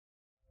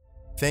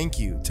Thank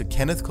you to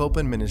Kenneth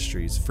Copeland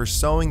Ministries for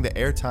sowing the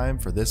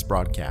airtime for this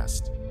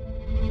broadcast.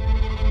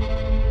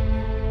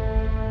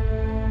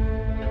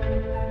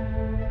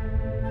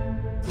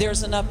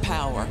 There's enough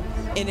power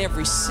in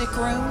every sick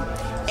room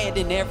and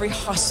in every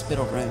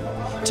hospital room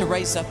to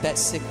raise up that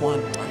sick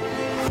one.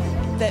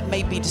 That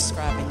may be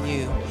describing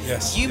you.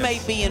 You may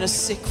be in a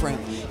sick room.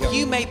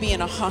 You may be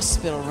in a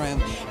hospital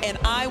room. And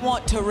I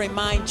want to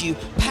remind you,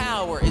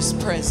 power is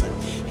present.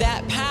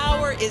 That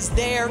power is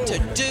there to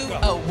do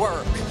a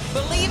work.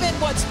 Believe in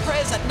what's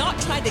present, not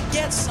trying to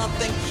get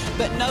something,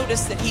 but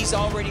notice that He's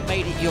already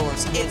made it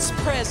yours. It's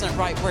present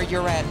right where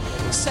you're at.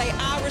 Say,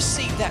 I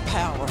receive that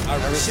power.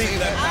 I receive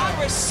that power.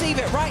 I receive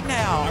it right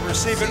now. I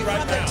receive it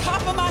right now. From the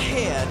top of my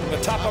head. From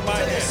the top of my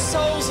head. The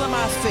soles of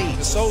my feet.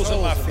 The soles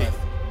of my feet.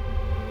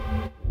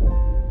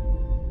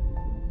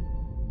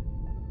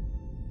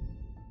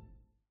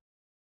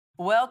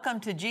 Welcome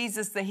to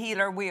Jesus the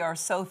Healer. We are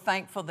so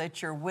thankful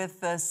that you're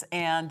with us,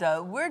 and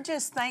we're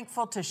just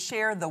thankful to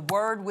share the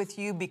Word with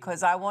you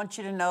because I want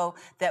you to know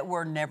that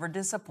Word never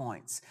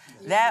disappoints.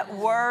 That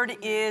Word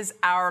is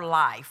our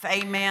life.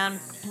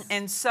 Amen.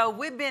 And so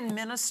we've been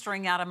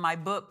ministering out of my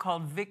book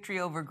called Victory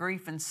Over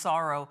Grief and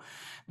Sorrow,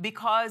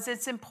 because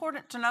it's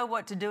important to know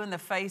what to do in the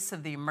face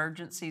of the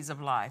emergencies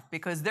of life,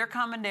 because they're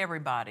coming to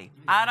everybody.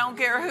 I don't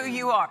care who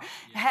you are.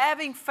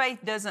 Having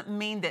faith doesn't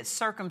mean that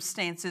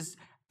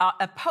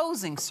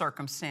opposing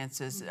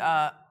circumstances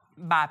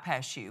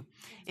bypass you.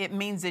 It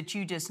means that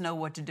you just know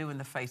what to do in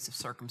the face of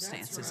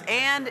circumstances. Right.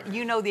 And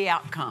you know the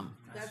outcome.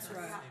 That's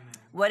right.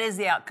 What is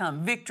the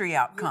outcome? Victory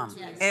outcome.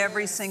 Yes.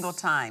 Every single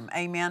time.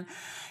 Amen.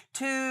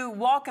 To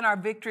walk in our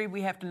victory,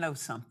 we have to know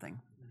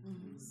something.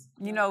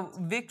 Mm-hmm. You know,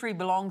 victory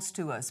belongs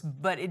to us,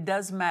 but it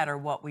does matter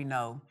what we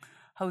know.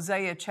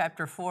 Hosea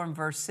chapter 4 and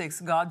verse 6,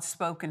 God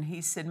spoke and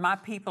He said, my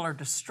people are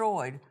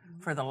destroyed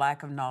for the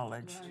lack of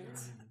knowledge. Right.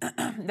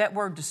 That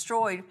word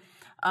destroyed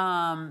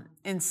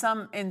in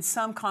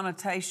some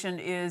connotation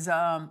is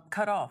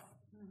cut off.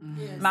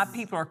 Yes. My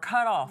people are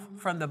cut off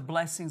from the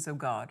blessings of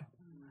God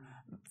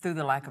through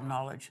the lack of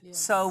knowledge. Yes.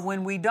 So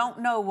when we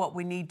don't know what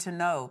we need to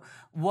know,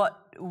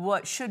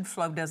 what should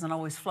flow doesn't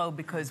always flow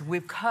because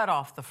we've cut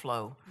off the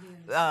flow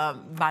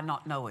by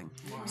not knowing.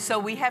 Wow. So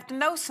we have to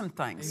know some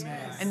things.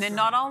 Yes. And then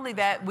not only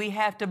that, we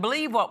have to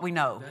believe what we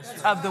know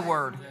of the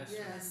Word.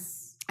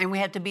 Yes. And we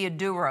have to be a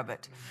doer of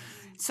it.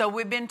 So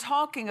we've been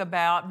talking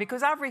about,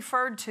 because I've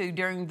referred to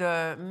during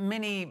the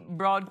many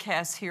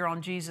broadcasts here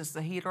on Jesus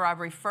the Healer,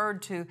 I've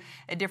referred to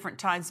at different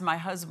times my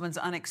husband's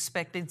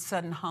unexpected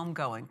sudden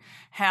homegoing.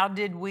 How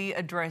did we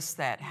address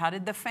that? How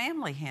did the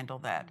family handle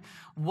that?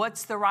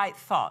 What's the right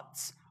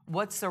thoughts?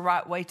 What's the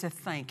right way to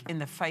think in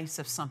the face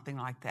of something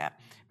like that?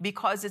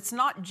 Because it's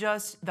not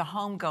just the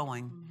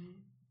homegoing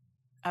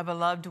of a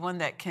loved one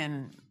that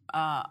can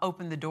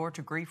open the door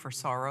to grief or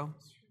sorrow.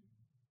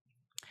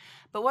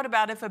 But what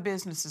about if a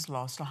business is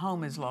lost, a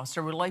home is lost,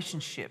 a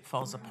relationship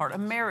falls apart, a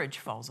marriage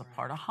falls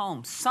apart, a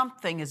home,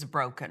 something is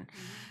broken.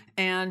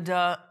 And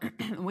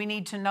we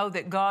need to know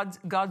that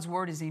God's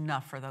Word is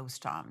enough for those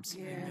times.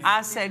 Yes.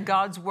 I said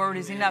God's Word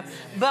is enough,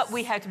 but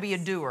we have to be a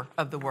doer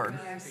of the Word.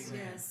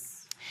 Yes.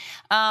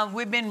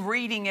 We've been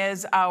reading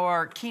as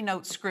our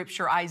keynote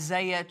scripture,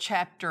 Isaiah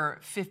chapter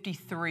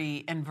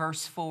 53 and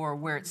verse 4,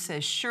 where it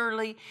says,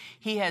 surely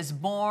He has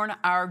borne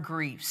our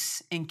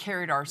griefs and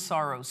carried our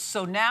sorrows.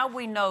 So now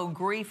we know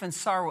grief and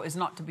sorrow is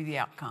not to be the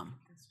outcome.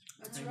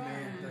 That's right.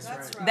 That's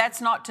right.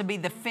 That's not to be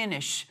the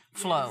finish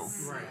flow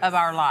of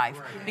our life.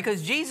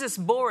 Because Jesus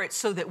bore it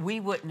so that we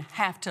wouldn't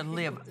have to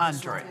live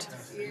under it.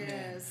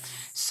 Yes.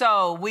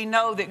 So we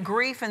know that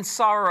grief and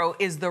sorrow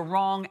is the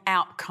wrong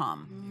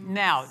outcome.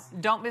 Now,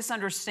 don't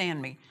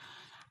misunderstand me.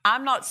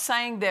 I'm not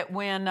saying that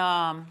when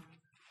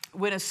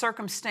a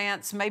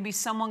circumstance, maybe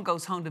someone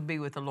goes home to be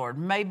with the Lord,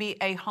 maybe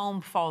a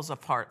home falls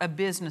apart, a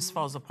business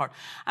falls apart.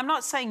 I'm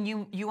not saying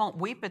you won't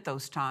weep at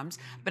those times,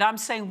 but I'm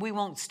saying we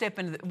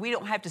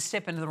don't have to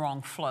step into the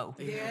wrong flow.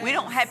 Yes. We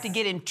don't have to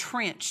get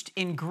entrenched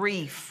in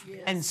grief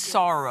and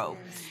sorrow.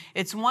 Yes.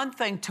 It's one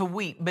thing to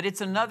weep, but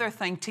it's another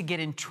thing to get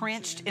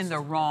entrenched in the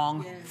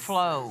wrong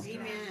flow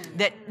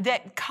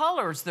that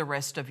colors the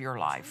rest of your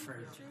life.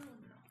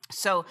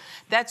 So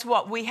that's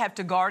what we have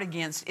to guard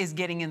against, is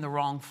getting in the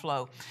wrong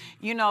flow.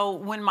 You know,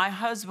 when my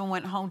husband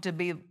went home to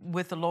be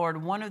with the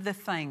Lord, one of the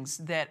things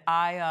that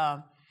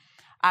I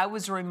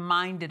was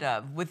reminded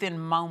of within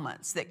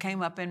moments that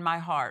came up in my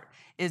heart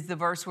is the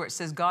verse where it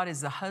says, God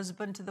is the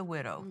husband to the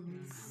widow,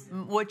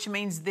 which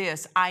means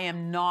this, I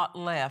am not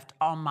left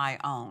on my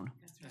own.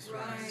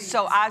 Right.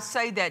 So I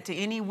say that to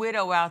any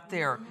widow out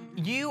there,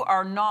 you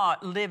are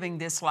not living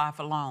this life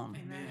alone.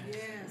 Amen.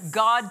 Yes.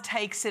 God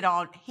takes it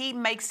on. He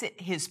makes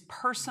it His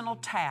personal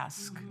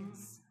task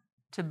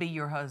to be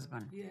your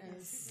husband.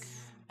 Yes.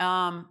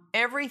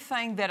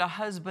 Everything that a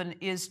husband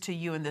is to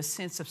you in the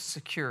sense of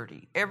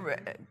security,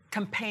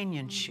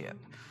 companionship,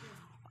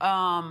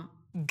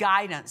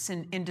 guidance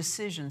in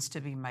decisions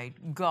to be made.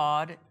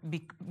 God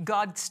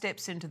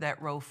steps into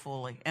that role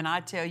fully. And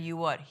I tell you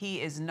what,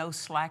 He is no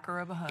slacker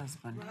of a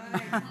husband.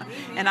 Right.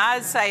 And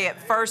I say it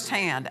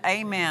firsthand.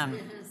 Amen.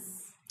 Yes.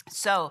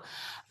 So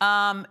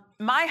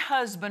my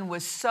husband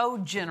was so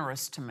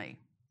generous to me.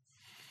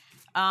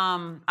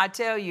 I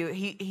tell you,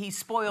 he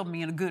spoiled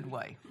me in a good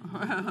way.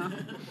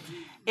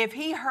 If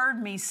he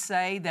heard me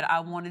say that I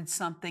wanted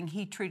something,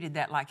 he treated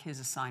that like his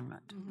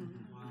assignment.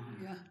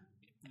 Mm-hmm.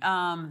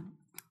 Yeah.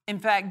 In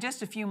fact,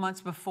 just a few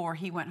months before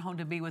he went home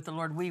to be with the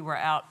Lord, we were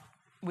out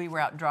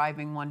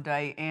driving one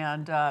day,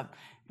 and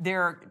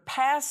there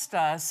passed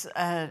us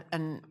a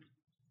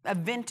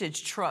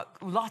vintage truck,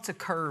 lots of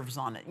curves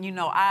on it. You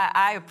know,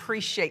 I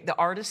appreciate the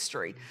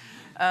artistry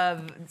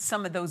of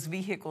some of those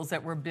vehicles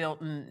that were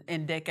built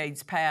in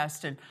decades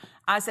past. And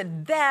I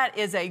said, that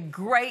is a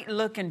great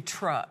looking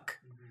truck.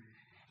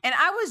 And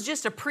I was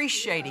just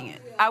appreciating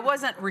it. I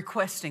wasn't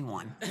requesting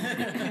one.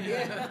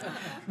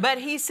 But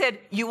he said,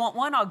 you want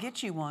one? I'll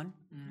get you one.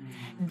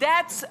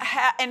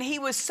 And he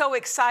was so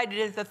excited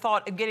at the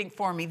thought of getting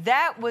for me.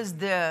 That was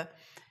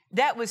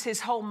his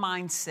whole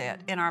mindset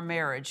in our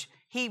marriage.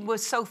 He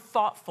was so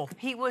thoughtful.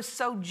 He was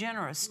so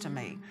generous to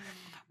me.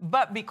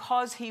 But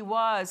because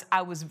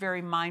I was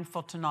very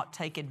mindful to not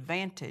take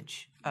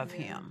advantage of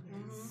him.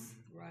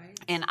 Right.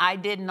 And I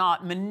did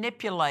not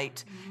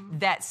manipulate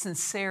that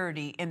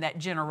sincerity and that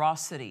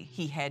generosity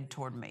he had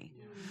toward me.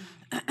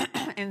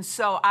 And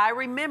so I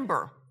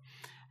remember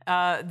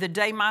the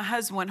day my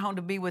husband went home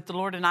to be with the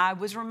Lord, and I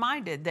was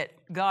reminded that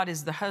God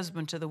is the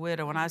husband to the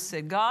widow. And I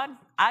said, God,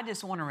 I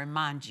just want to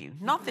remind you,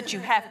 not that you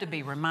have to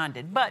be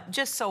reminded, but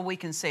just so we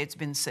can say it's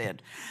been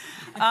said.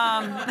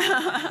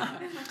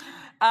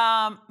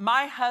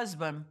 My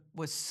husband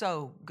was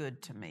so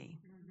good to me.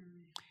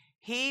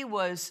 He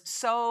was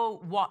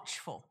so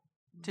watchful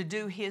to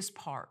do his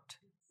part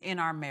in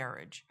our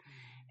marriage.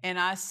 And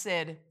I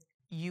said,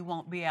 you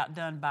won't be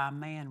outdone by a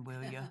man,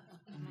 will you?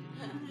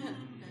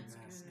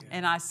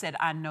 And I said,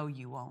 I know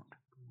you won't.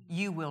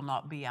 You will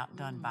not be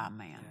outdone by a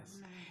man.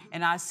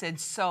 And I said,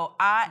 so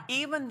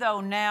even though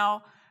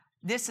now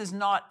this is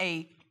not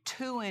a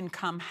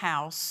two-income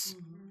house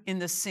in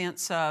the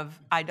sense of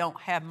I don't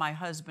have my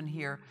husband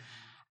here,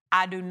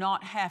 I do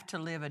not have to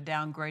live a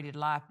downgraded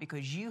life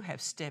because you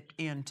have stepped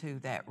into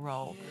that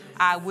role.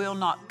 I will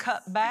not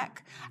cut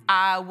back.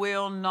 I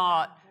will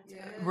not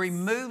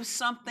remove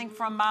something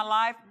from my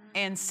life.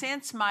 And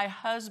since my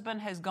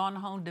husband has gone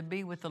home to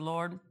be with the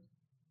Lord,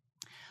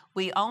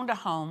 we owned a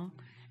home,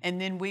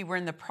 and then we were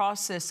in the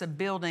process of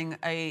building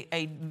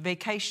a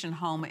vacation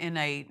home in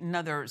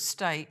another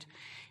state,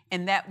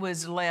 and that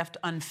was left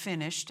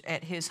unfinished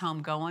at his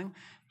homegoing.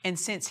 And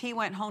since he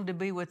went home to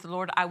be with the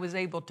Lord, I was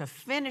able to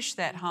finish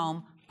that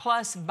home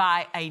plus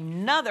buy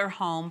another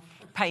home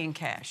paying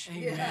cash.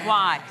 Amen.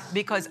 Why?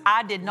 Because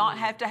I did not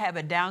have to have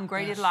a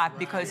downgraded life,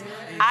 because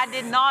I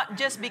did not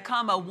just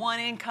become a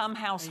one-income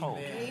household.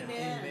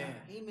 Amen.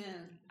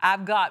 Amen.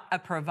 I've got a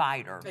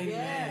provider.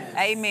 Yes.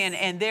 Amen.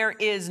 And there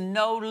is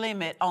no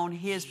limit on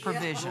his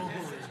provision.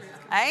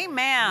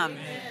 Amen. Amen.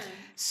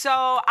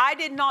 So I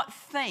did not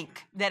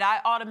think that I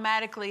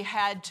automatically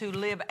had to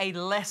live a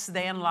less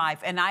than life,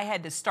 and I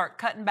had to start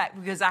cutting back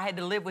because I had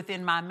to live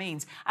within my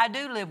means. I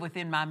do live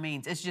within my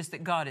means. It's just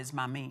that God is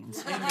my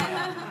means.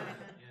 Amen.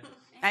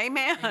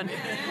 Amen. Amen.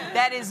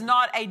 That is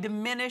not a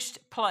diminished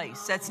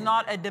place. That's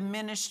not a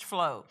diminished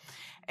flow.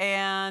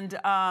 And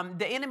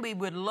the enemy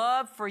would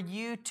love for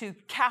you to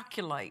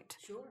calculate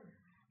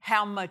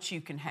how much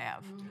you can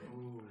have.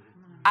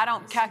 I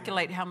don't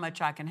calculate how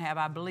much I can have.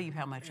 I believe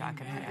how much I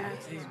can have.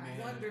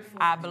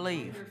 I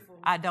believe.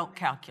 I don't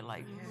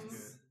calculate.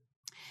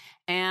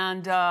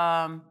 And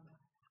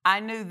I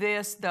knew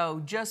this,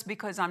 though, just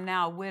because I'm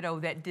now a widow,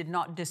 that did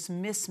not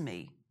dismiss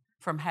me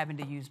from having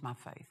to use my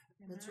faith.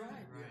 That's right.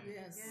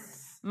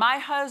 Yes. My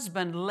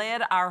husband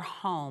led our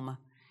home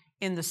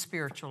in the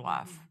spiritual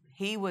life.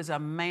 He was a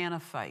man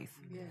of faith.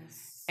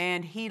 Yes.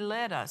 And he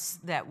led us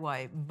that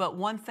way. But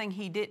one thing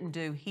he didn't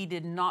do, he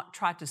did not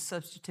try to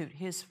substitute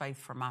his faith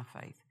for my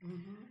faith.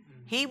 Mm-hmm.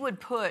 He would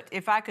put,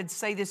 if I could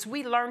say this,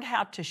 we learned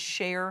how to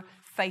share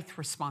faith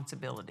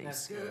responsibilities.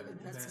 That's good.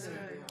 That's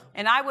good.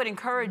 And I would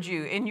encourage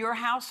you in your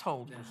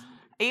household,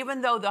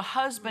 even though the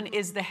husband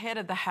is the head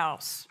of the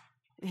house,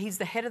 he's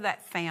the head of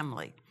that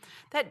family.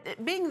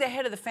 That being the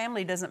head of the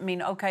family doesn't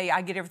mean, okay,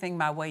 I get everything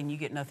my way and you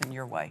get nothing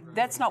your way.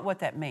 That's not what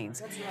that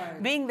means.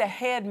 Right. Being the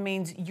head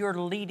means you're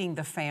leading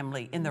the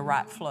family in the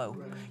right flow.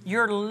 Right.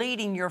 You're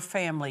leading your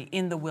family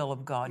in the will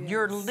of God. Yes.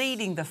 You're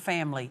leading the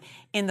family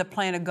in the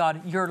plan of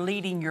God. You're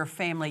leading your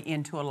family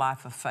into a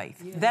life of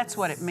faith. Yes. That's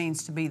what it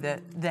means to be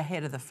the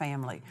head of the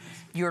family.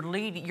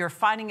 You're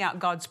finding out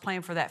God's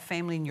plan for that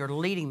family, and you're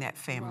leading that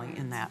family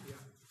in that.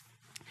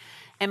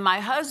 And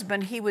my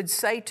husband, he would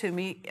say to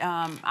me,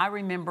 I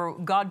remember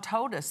God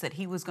told us that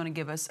he was going to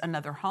give us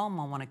another home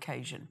on one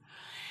occasion.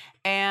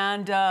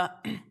 And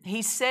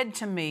he said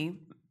to me,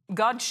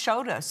 God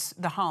showed us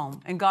the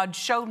home, and God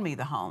showed me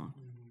the home.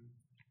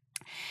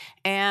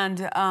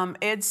 And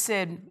Ed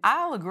said,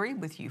 I'll agree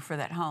with you for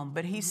that home.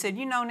 But he said,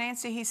 you know,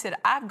 Nancy, he said,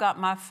 I've got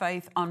my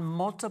faith on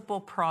multiple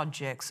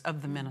projects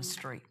of the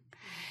ministry.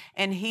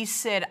 And he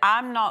said,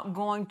 I'm not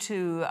going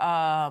to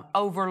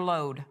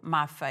overload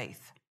my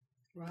faith.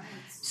 Right.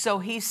 So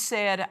he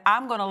said,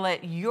 I'm going to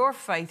let your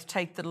faith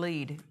take the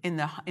lead in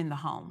the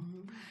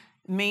home.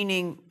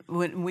 Meaning,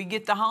 when we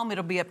get the home,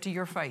 it'll be up to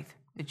your faith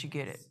that you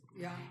get it.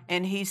 Yeah.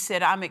 And he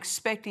said, I'm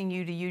expecting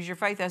you to use your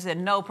faith. I said,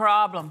 no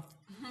problem.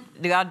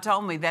 God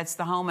told me that's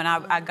the home, and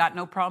I got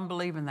no problem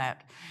believing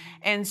that.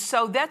 And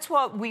so that's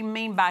what we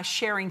mean by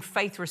sharing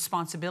faith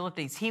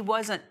responsibilities. He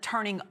wasn't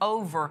turning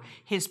over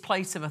his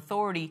place of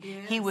authority.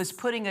 Yes. He was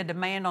putting a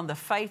demand on the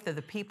faith of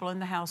the people in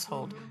the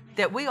household,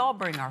 that we all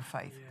bring our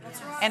faith.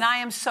 That's right. And I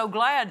am so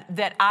glad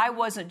that I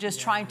wasn't just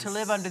trying to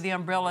live under the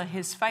umbrella of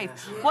his faith.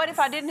 Yes. What if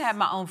I didn't have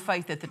my own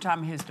faith at the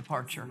time of his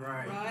departure?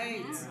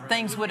 Right.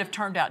 Things would have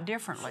turned out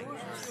differently.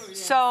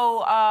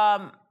 So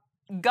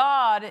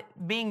God,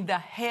 being the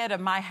head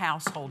of my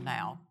household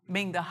now,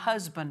 being the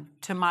husband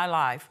to my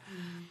life,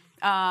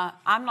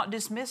 I'm not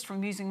dismissed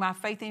from using my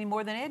faith any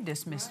more than Ed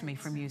dismissed me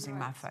from using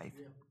my faith.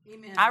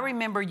 Amen. I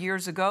remember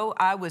years ago,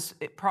 I was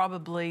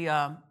probably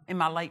in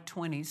my late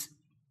 20s,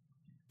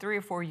 3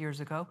 or 4 years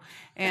ago,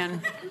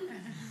 and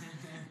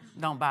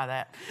don't buy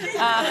that.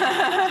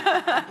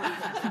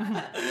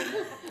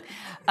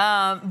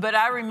 But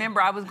I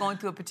remember I was going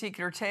through a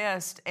particular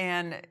test,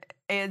 and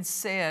Ed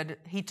said,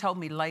 he told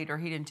me later,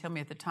 he didn't tell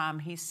me at the time,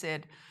 he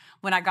said,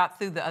 when I got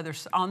through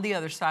on the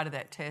other side of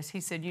that test, he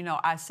said,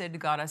 I said to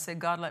God,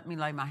 God, let me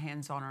lay my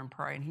hands on her and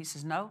pray. And he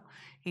says, no.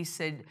 He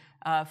said,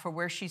 for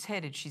where she's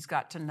headed, she's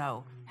got to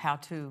know how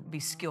to be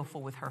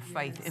skillful with her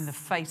faith in the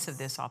face of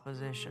this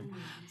opposition.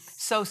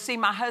 So, see,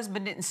 my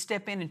husband didn't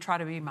step in and try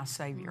to be my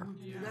savior.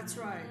 That's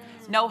right.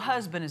 No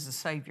husband is a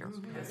savior.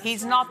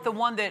 He's not the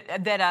one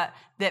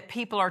that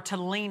people are to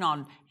lean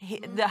on.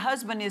 The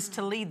husband is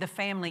to lead the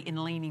family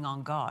in leaning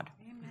on God,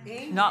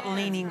 not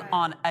leaning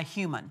on a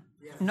human.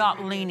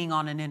 Not leaning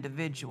on an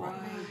individual. Right.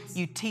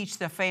 You teach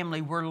the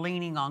family we're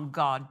leaning on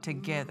God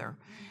together.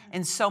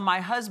 And so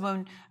my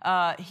husband,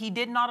 he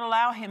did not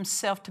allow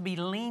himself to be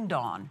leaned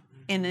on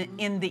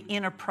in the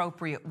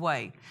inappropriate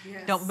way.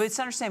 Yes. But it's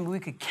understandable we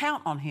could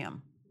count on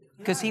him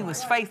because he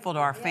was faithful to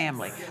our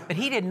family. But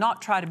he did not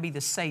try to be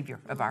the savior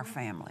of our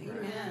family.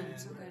 Amen.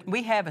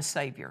 We have a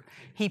savior.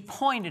 He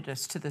pointed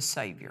us to the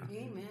savior.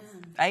 Amen.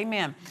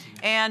 Amen.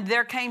 And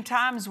there came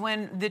times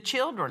when the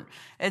children,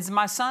 as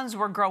my sons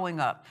were growing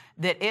up,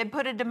 that Ed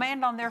put a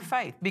demand on their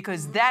faith,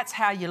 because that's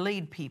how you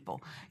lead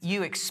people.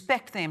 You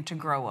expect them to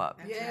grow up.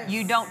 Yes.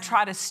 You don't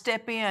try to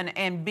step in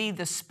and be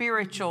the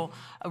spiritual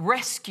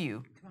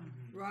rescue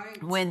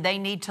Right. when they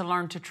need to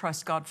learn to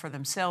trust God for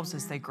themselves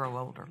as they grow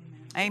older.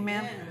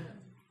 Amen.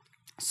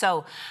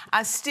 So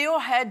I still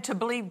had to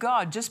believe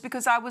God just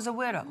because I was a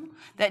widow.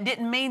 That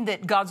didn't mean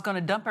that God's going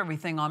to dump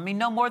everything on me,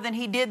 no more than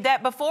he did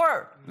that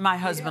before my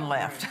husband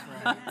left.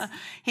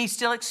 He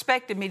still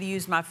expected me to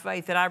use my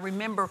faith. And I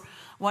remember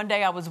one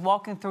day I was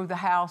walking through the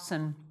house,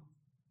 and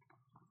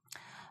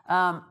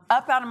up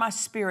out of my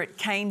spirit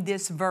came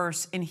this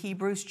verse in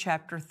Hebrews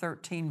chapter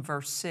 13,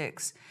 verse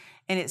 6.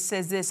 And it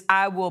says this,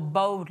 I will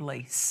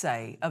boldly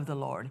say of the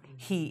Lord,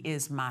 he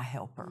is my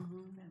helper.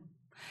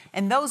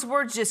 And those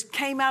words just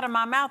came out of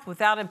my mouth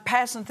without it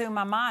passing through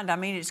my mind. I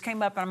mean, it just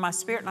came up out of my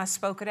spirit, and I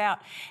spoke it out.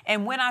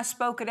 And when I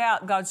spoke it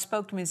out, God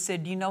spoke to me and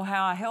said, do you know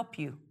how I help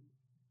you?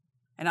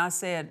 And I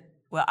said,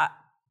 well,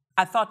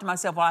 I thought to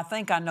myself, well, I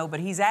think I know, but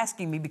he's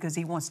asking me because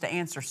he wants to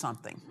answer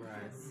something. Right.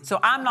 So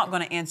I'm not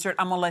going to answer it.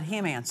 I'm going to let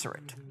him answer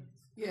it.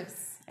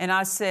 Yes. And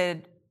I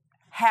said,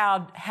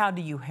 how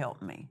do you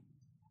help me?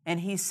 And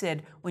he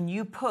said, when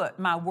you put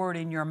my word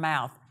in your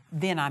mouth,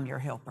 then I'm your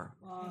helper.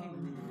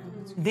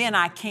 Then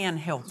I can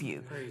help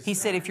you. He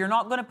said, if you're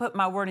not going to put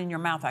my word in your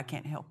mouth, I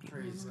can't help you.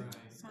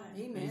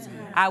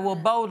 Amen. I will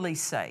boldly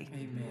say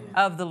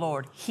of the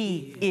Lord,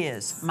 he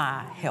is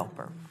my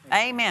helper.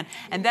 Amen.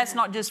 And that's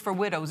not just for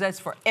widows. That's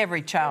for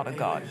every child of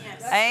God.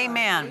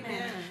 Amen.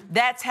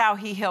 That's how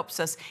he helps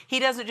us. He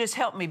doesn't just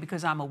help me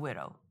because I'm a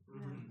widow.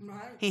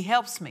 He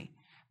helps me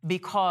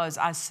because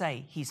I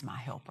say he's my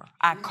helper.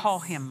 I call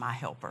him my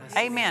helper.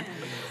 Amen.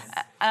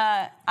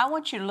 I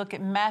want you to look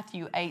at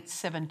Matthew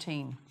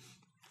 8:17.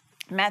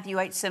 Matthew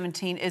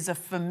 8:17 is a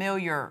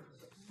familiar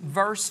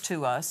verse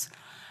to us,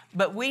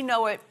 but we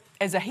know it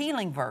as a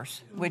healing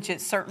verse, which it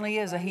certainly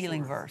is a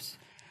healing verse,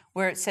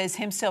 where it says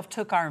himself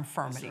took our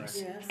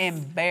infirmities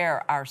and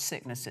bare our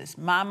sicknesses.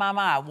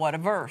 My, what a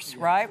verse,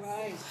 right?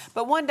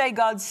 But one day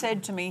God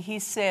said to me, he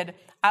said,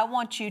 I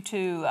want you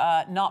to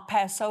not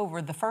pass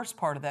over the first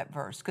part of that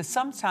verse, because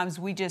sometimes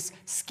we just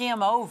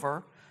skim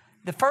over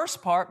the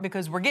first part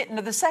because we're getting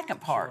to the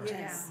second part.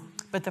 Yes.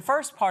 But the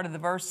first part of the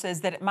verse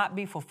says that it might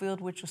be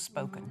fulfilled which was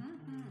spoken.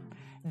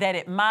 That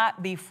it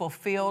might be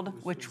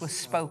fulfilled which was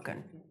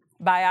spoken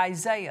by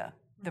Isaiah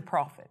the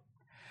prophet.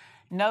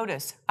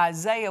 Notice,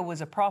 Isaiah was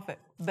a prophet,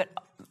 but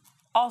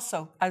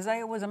also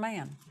Isaiah was a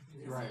man.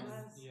 Right.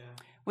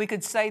 We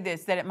could say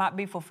this, that it might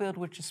be fulfilled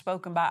which was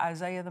spoken by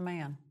Isaiah the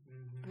man.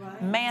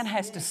 Right. Man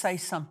has to say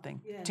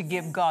something to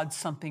give God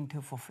something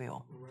to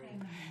fulfill.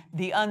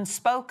 The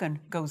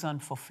unspoken goes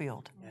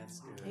unfulfilled.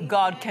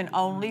 God can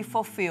only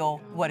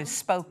fulfill what is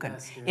spoken.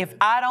 If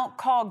I don't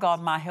call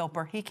God my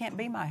helper, He can't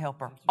be my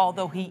helper,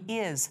 although He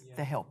is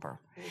the helper.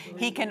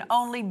 He can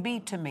only be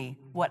to me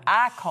what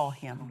I call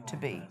Him to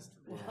be.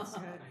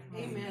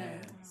 Amen.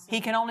 He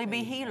can only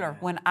be healer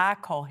when I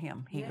call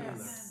Him healer.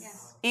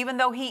 Even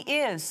though He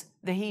is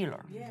the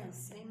healer.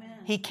 Yes. Amen.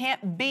 He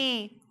can't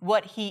be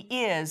what He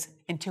is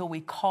until we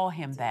call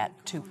Him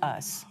that to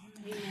us.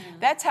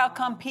 That's how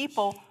come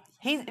people,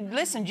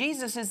 listen,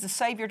 Jesus is the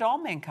Savior to all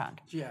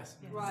mankind. Yes.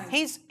 Right.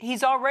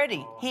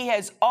 He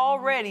has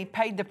already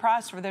paid the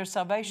price for their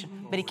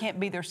salvation, but He can't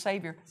be their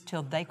Savior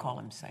till they call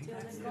Him Savior.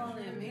 Call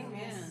him.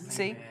 Amen.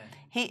 See?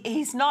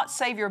 He's not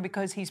Savior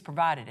because He's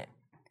provided it.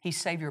 He's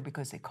Savior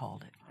because He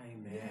called it.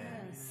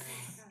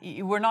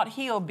 Yes. We're not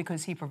healed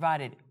because He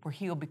provided it. We're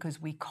healed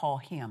because we call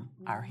Him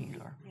our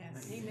healer.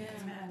 Amen.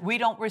 We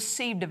don't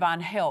receive divine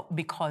help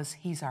because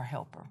He's our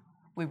helper.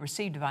 We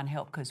receive divine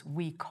help because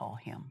we call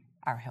Him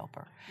our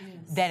helper.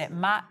 Yes. That it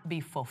might be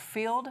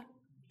fulfilled,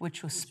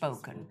 which was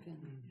spoken.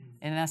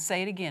 And I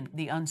say it again,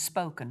 the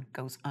unspoken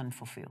goes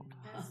unfulfilled.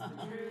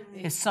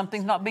 If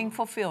something's not being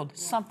fulfilled,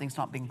 something's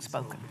not being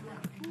spoken.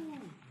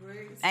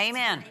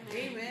 Amen.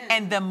 Amen.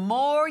 And the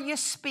more you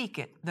speak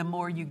it, the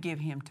more you give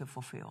Him to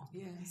fulfill.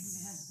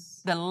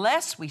 Yes. The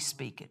less we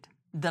speak it,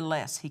 the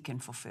less He can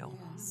fulfill.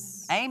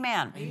 Yes.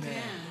 Amen.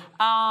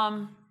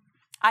 Amen.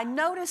 I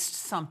noticed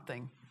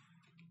something.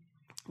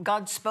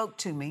 God spoke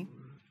to me,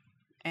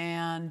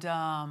 and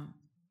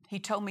He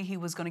told me He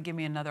was going to give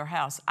me another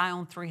house. I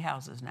own 3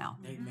 houses now.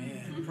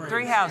 Amen.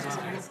 3 houses.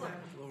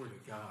 Glory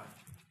to God.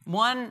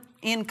 One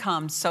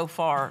income so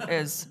far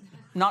is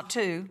not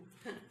 2.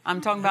 I'm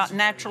talking about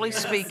naturally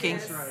speaking,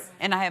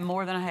 and I have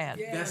more than I had.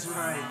 That's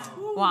right.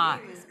 Why?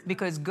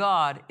 Because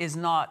God is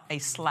not a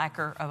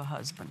slacker of a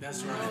husband.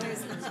 That's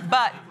right.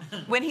 But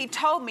when He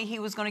told me He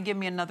was going to give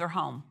me another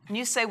home, and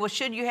you say, well,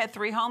 should you have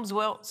 3 homes?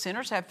 Well,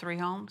 sinners have 3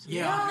 homes.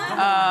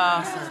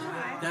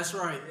 Yeah. That's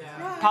right.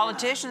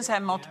 Politicians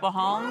have multiple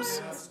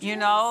homes. You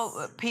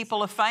know,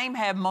 people of fame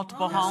have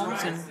multiple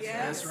homes. And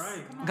That's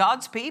right.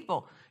 God's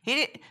people.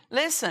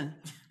 Listen,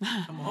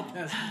 Come on,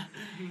 Pastor.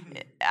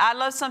 I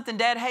love something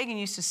Dad Hagin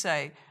used to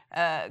say.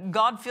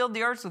 God filled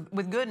the earth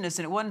with goodness,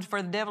 and it wasn't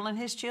for the devil and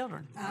his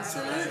children.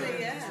 Absolutely.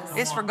 Yes.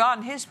 It's for God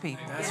and His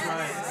people. That's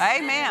right.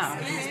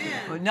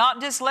 Amen.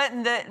 Not just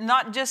letting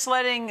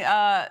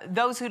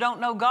those who don't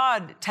know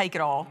God take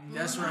it all.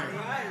 That's right.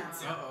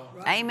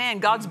 Uh-oh. Amen.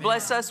 God's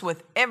blessed us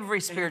with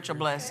every spiritual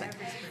blessing.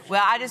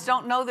 Well, I just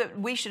don't know that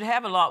we should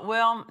have a lot.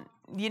 Well,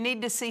 you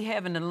need to see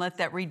heaven and let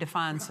that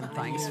redefine some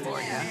things for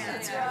you.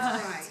 That's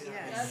right.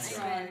 That's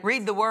right.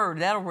 Read the Word.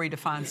 That'll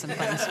redefine some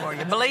things for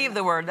you. Believe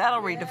the Word.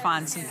 That'll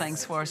redefine some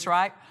things for us,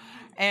 right?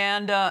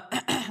 And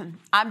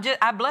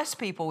I bless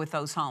people with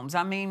those homes.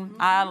 I mean,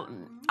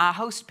 I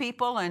host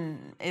people,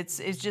 and it's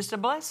just a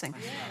blessing.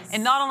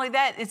 And not only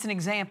that, it's an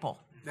example.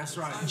 That's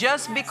right.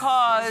 Just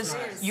because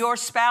your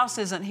spouse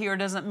isn't here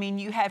doesn't mean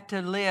you have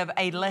to live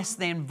a less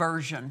than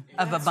version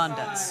of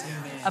abundance.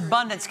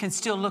 Abundance can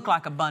still look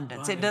like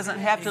abundance. It doesn't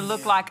have to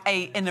look like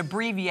an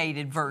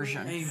abbreviated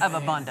version of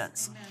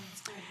abundance.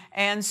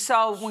 And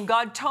so when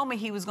God told me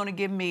He was going to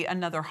give me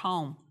another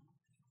home,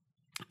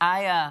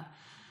 I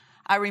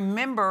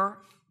remember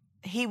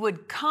He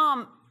would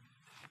come.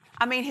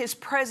 I mean, His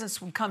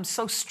presence would come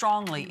so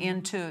strongly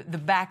into the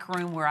back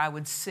room where I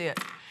would sit.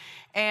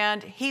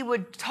 And He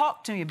would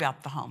talk to me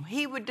about the home.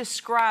 He would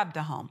describe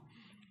the home.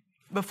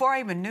 Before I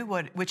even knew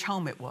which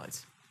home it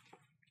was,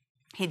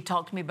 He'd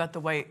talk to me about the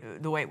way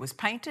it was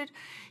painted.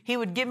 He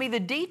would give me the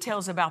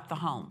details about the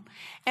home.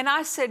 And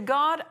I said,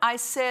 God,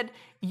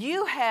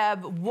 you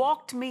have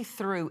walked me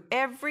through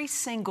every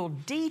single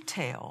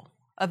detail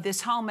of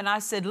this home. And I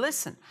said,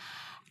 listen,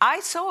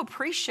 I so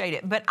appreciate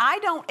it, but I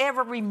don't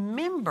ever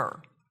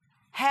remember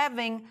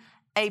having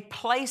a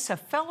place of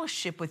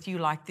fellowship with you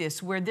like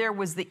this, where there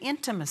was the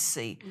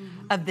intimacy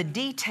of the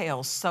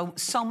details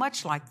so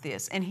much like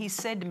this. And He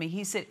said to me,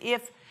 He said,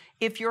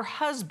 if your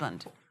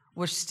husband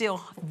were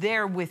still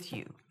there with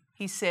you,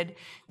 He said,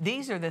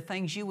 these are the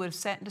things you would have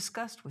sat and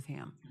discussed with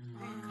him.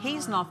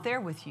 He's not there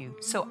with you,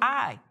 so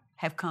I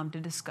have come to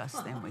discuss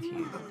them with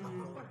you.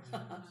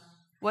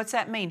 What's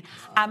that mean?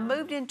 I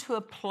moved into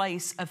a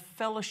place of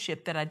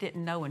fellowship that I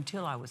didn't know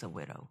until I was a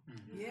widow.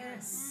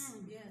 Yes.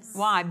 Yes.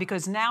 Why?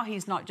 Because now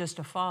He's not just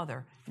a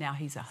father, now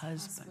He's a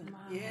husband.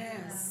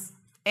 Yes.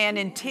 And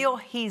until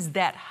He's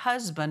that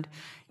husband,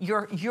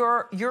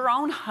 your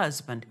own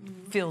husband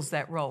fills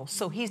that role.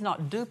 So He's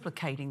not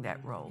duplicating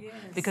that role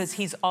because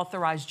He's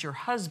authorized your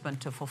husband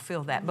to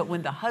fulfill that. But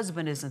when the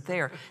husband isn't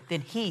there,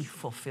 then He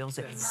fulfills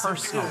it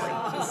personally.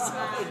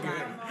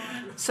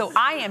 So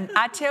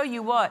I tell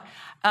you what,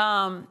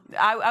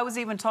 I was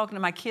even talking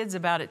to my kids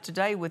about it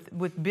today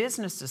with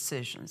business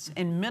decisions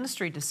and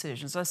ministry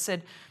decisions. I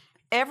said,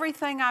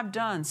 everything I've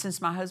done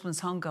since my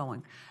husband's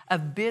homegoing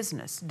of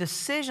business,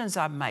 decisions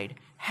I've made,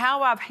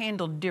 how I've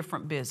handled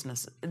different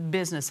business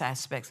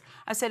aspects,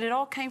 I said it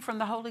all came from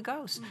the Holy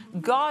Ghost.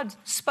 God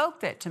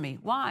spoke that to me.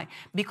 Why?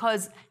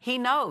 Because He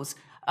knows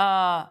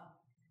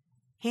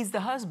He's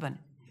the husband.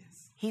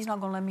 He's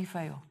not going to let me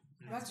fail.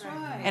 That's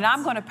right. And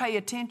I'm going to pay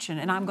attention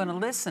and I'm going to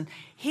listen.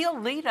 He'll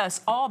lead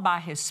us all by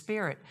His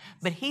Spirit,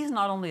 but He's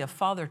not only a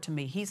father to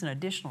me, He's an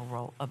additional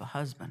role of a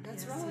husband.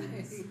 That's right.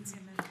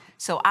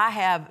 So I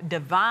have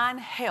divine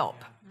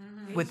help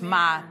with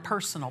my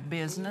personal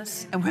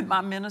business and with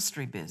my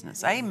ministry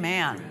business.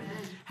 Amen.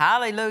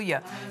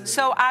 Hallelujah.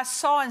 So I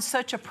saw in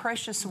such a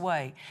precious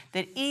way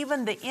that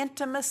even the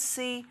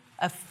intimacy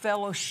of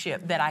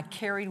fellowship that I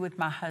carried with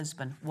my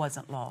husband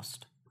wasn't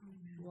lost.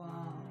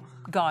 Wow.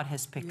 God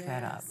has picked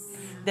that up.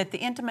 That the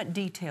intimate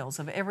details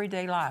of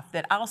everyday life,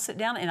 that I'll sit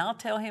down and I'll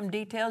tell him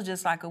details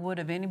just like I would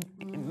of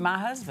my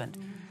husband.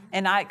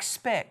 And I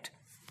expect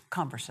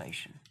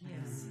conversation.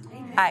 Yes.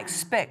 I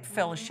expect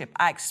fellowship.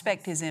 I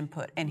expect his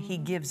input, and he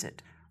gives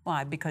it.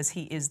 Why? Because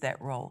he is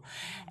that role.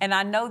 And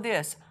I know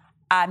this,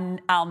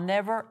 I'll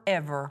never,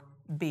 ever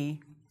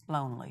be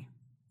lonely.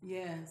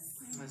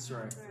 Yes. That's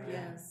right.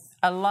 Yes.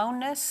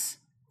 Aloneness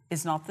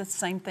is not the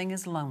same thing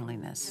as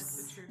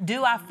loneliness.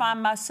 Do I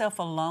find myself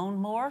alone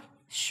more?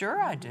 Sure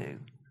I do.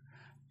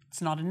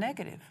 It's not a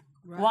negative.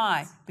 Right.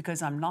 Why?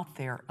 Because I'm not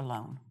there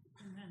alone.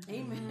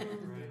 Amen. Amen.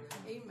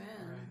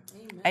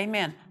 Amen.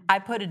 Amen. I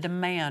put a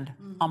demand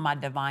on my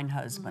divine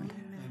husband.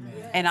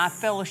 And I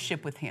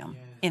fellowship with him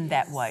in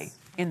that way,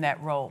 in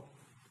that role.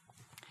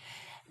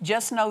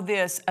 Just know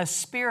this, a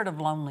spirit of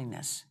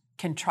loneliness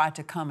can try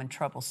to come and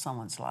trouble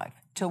someone's life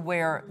to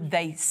where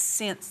they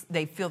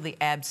feel the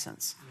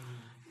absence.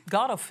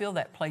 God will fill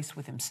that place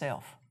with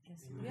Himself.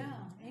 Yeah.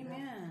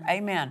 Amen.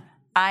 Amen.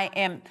 I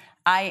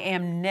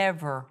am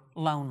never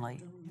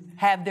lonely.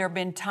 Have there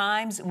been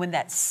times when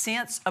that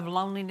sense of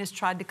loneliness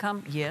tried to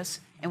come? Yes.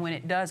 And when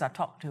it does, I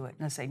talk to it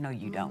and I say, no,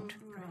 you don't.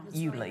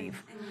 You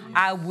leave.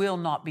 I will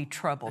not be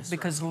troubled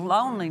because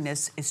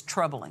loneliness is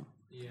troubling.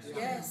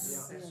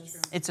 Yes.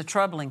 It's a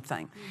troubling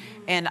thing.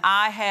 And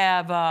I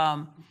have,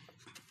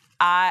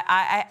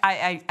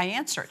 I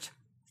answer it.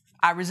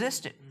 I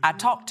resist it. I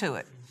talk to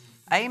it.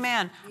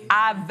 Amen.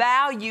 I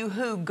value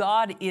who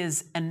God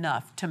is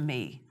enough to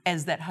me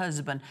as that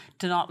husband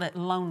to not let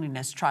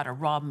loneliness try to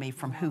rob me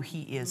from who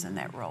He is in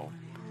that role.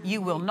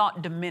 You will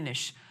not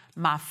diminish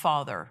my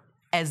Father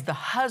as the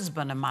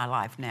husband of my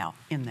life now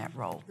in that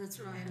role. That's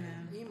right.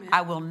 Amen.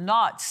 I will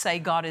not say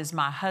God is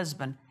my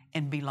husband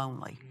and be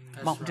lonely.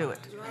 Won't do it.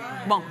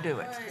 Won't do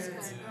it.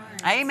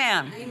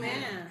 Amen.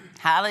 Amen.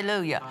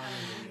 Hallelujah.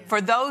 For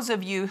those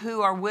of you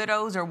who are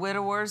widows or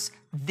widowers,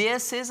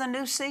 this is a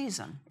new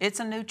season. It's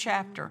a new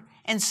chapter.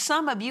 And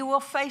some of you will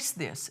face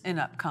this in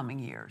upcoming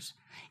years.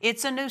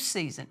 It's a new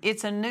season.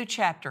 It's a new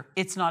chapter.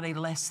 It's not a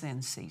less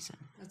than season.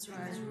 That's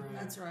right.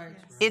 That's right.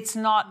 It's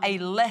not a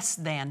less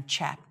than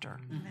chapter.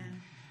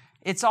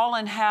 It's all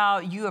in how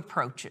you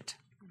approach it.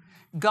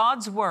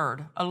 God's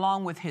Word,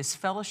 along with His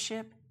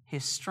fellowship,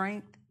 His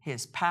strength,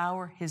 His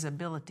power, His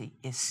ability,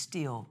 is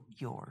still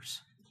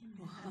yours.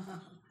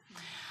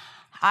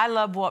 I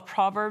love what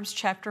Proverbs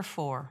chapter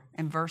 4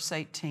 and verse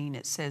 18,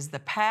 it says, the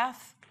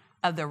path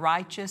of the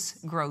righteous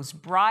grows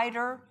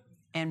brighter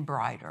and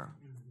brighter.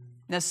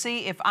 Now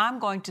see, if I'm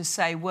going to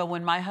say, well,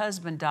 when my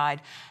husband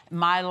died,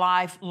 my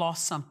life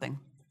lost something.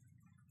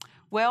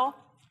 Well,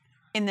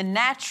 in the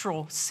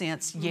natural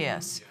sense,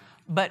 yes.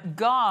 But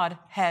God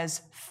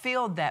has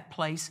filled that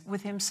place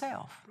with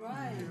Himself.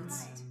 Right.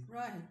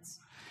 Right.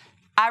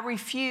 I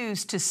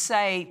refuse to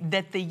say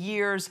that the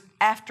years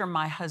after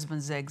my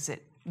husband's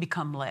exit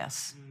become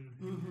less.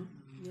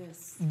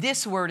 Yes.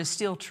 This word is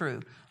still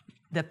true.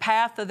 The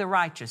path of the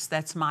righteous,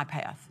 that's my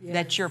path. Yes.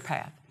 That's your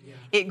path. Yeah.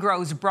 It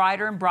grows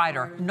brighter and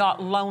brighter,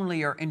 not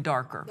lonelier and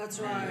darker. That's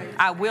right.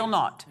 I will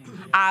not.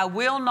 I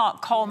will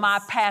not call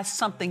my path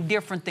something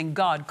different than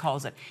God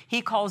calls it.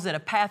 He calls it a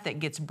path that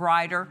gets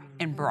brighter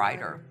and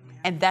brighter.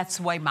 And that's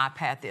the way my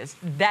path is.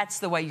 That's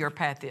the way your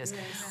path is.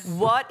 Yes.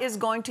 What is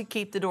going to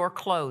keep the door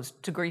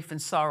closed to grief and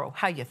sorrow?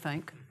 How you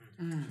think?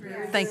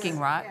 Thinking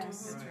right.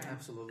 Yes.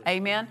 Absolutely.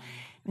 Amen.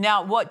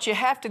 Now, what you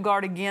have to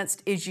guard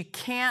against is you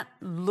can't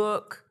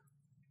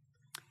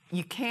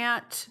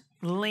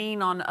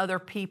lean on other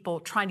people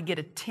trying to get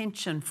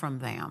attention from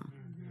them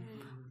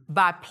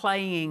by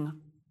playing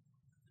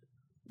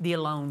the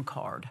alone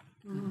card.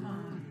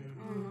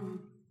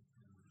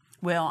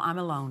 Well, I'm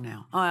alone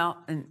now. Well,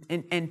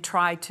 and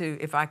try to,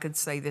 if I could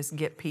say this,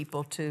 get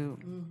people to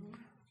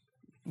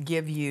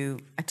give you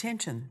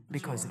attention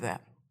because of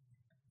that.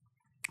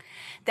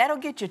 That'll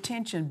get you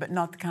attention, but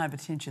not the kind of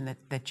attention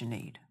that you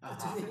need.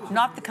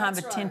 Not the kind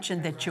of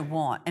attention that you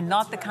want, and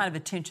not the kind of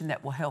attention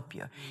that will help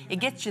you. It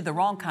gets you the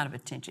wrong kind of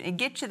attention. It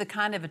gets you the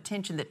kind of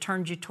attention that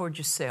turns you toward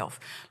yourself,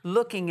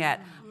 looking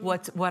at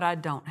what I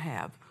don't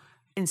have,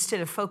 instead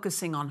of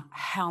focusing on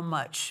how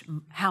much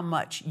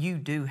you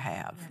do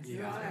have.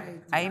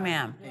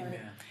 Amen.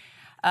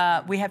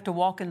 We have to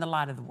walk in the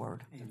light of the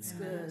Word. That's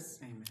good.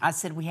 I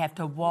said we have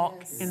to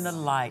walk in the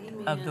light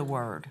of the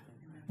Word.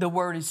 The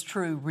Word is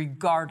true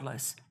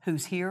regardless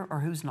who's here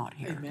or who's not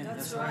here. Amen.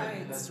 That's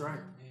right. That's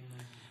right.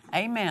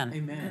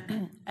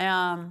 Amen.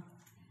 Amen.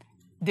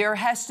 There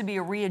has to be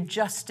a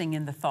readjusting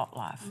in the thought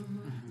life.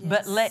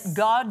 But let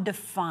God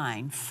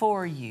define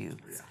for you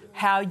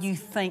how you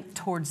think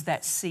towards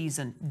that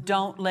season.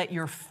 Don't let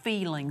your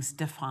feelings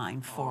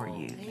define for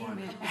you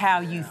how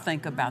you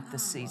think about the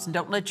season.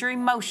 Don't let your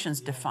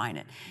emotions define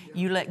it.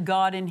 You let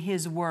God and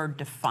His Word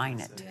define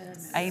it.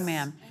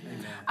 Amen.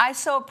 I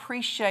so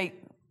appreciate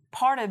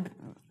part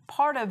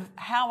of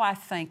how I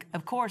think.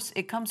 Of course,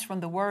 it comes from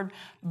the Word,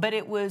 but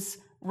it was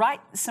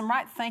some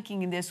right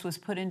thinking in this was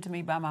put into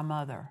me by my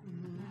mother.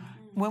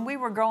 When we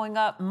were growing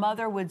up,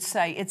 Mother would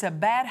say, it's a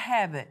bad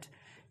habit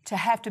to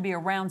have to be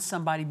around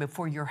somebody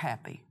before you're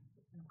happy.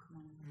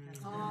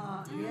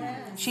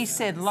 She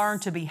said, learn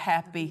to be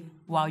happy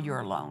while you're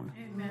alone.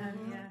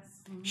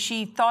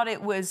 She thought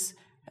it was,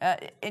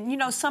 and you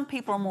know, some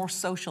people are more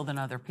social than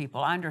other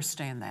people. I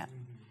understand that.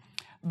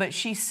 But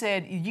she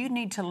said, you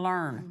need to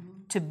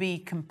learn to be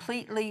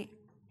completely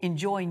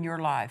enjoying your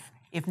life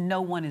if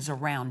no one is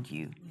around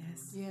you.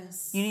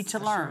 Yes. You need to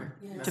learn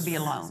to be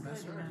alone.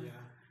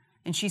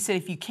 And she said,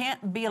 if you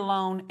can't be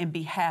alone and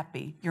be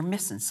happy, you're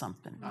missing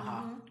something.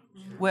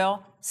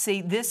 Well,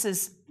 see, this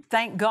is,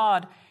 thank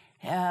God,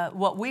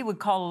 what we would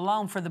call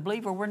alone for the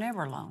believer, we're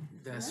never alone.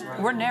 That's right.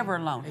 We're never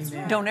alone.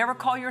 Amen. Don't ever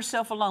call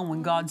yourself alone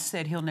when God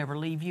said He'll never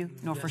leave you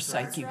nor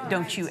forsake you.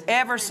 Don't you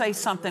ever say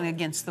something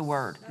against the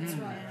Word.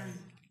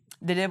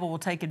 The devil will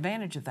take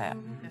advantage of that.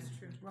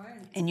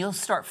 And you'll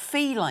start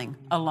feeling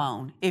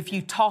alone if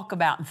you talk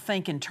about and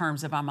think in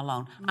terms of I'm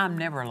alone. I'm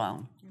never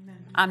alone.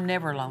 I'm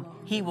never alone.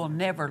 He will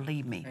never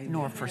leave me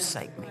nor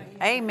forsake me.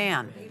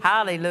 Amen.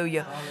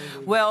 Hallelujah.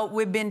 Well,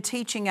 we've been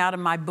teaching out of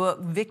my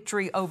book,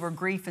 Victory Over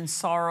Grief and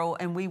Sorrow,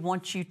 and we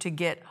want you to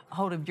get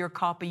hold of your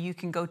copy. You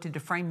can go to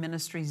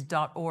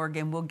DufresneMinistries.org,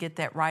 and we'll get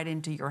that right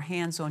into your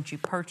hands once you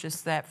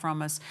purchase that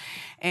from us.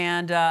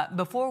 And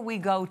before we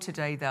go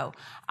today, though,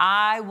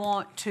 I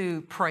want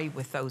to pray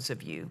with those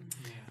of you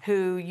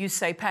who you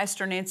say,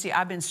 Pastor Nancy,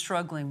 I've been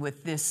struggling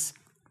with this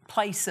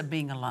place of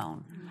being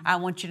alone. I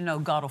want you to know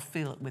God will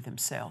fill it with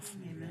Himself.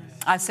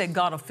 I said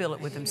God will fill it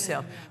with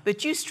Himself.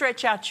 But you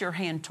stretch out your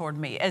hand toward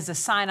me as a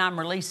sign I'm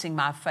releasing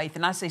my faith.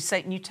 And I say,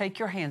 Satan, you take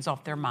your hands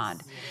off their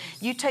mind.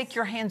 You take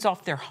your hands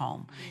off their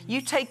home.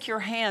 You take your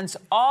hands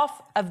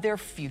off of their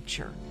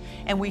future.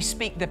 And we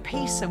speak the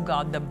peace of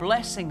God, the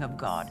blessing of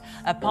God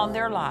upon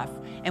their life.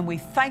 And we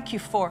thank you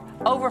for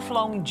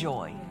overflowing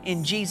joy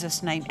in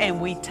Jesus' name. And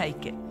we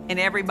take it. And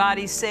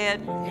everybody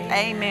said,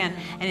 Amen.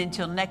 And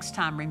until next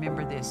time,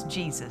 remember this,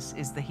 Jesus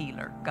is the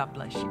healer. God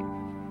bless you.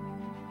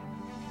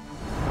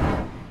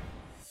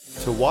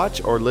 To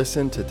watch or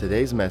listen to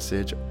today's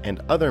message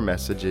and other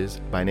messages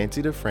by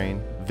Nancy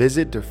Dufresne,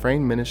 visit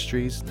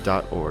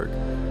DufresneMinistries.org.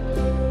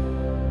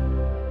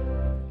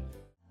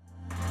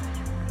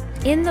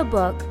 In the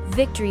book,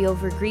 Victory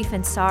Over Grief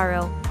and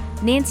Sorrow,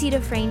 Nancy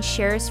Dufresne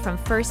shares from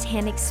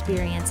firsthand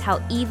experience how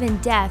even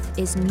death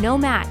is no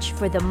match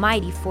for the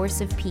mighty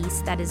force of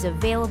peace that is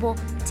available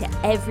to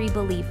every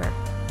believer.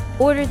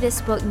 Order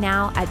this book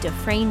now at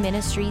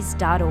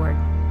DufresneMinistries.org.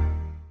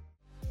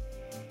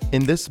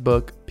 In this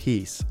book,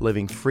 Peace,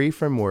 Living Free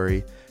from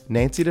Worry,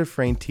 Nancy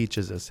Dufresne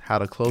teaches us how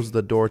to close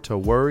the door to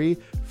worry,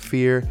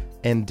 fear,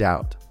 and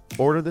doubt.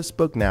 Order this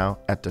book now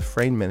at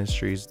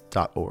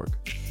DufresneMinistries.org.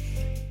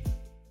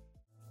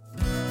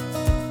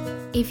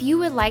 If you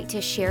would like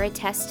to share a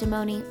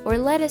testimony or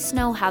let us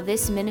know how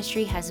this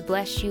ministry has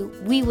blessed you,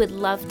 we would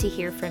love to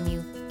hear from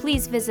you.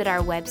 Please visit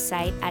our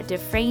website at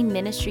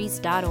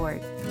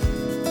DufresneMinistries.org.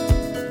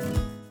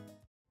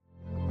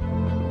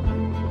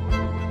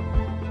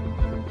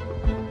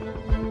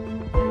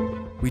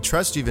 We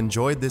trust you've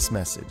enjoyed this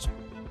message.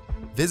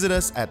 Visit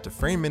us at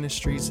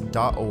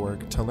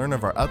DufresneMinistries.org to learn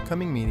of our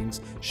upcoming meetings,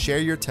 share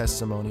your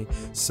testimony,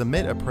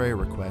 submit a prayer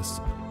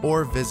request,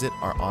 or visit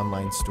our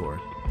online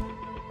store.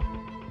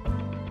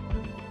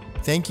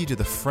 Thank you to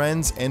the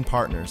friends and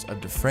partners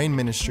of Dufresne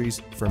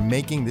Ministries for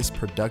making this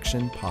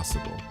production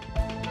possible.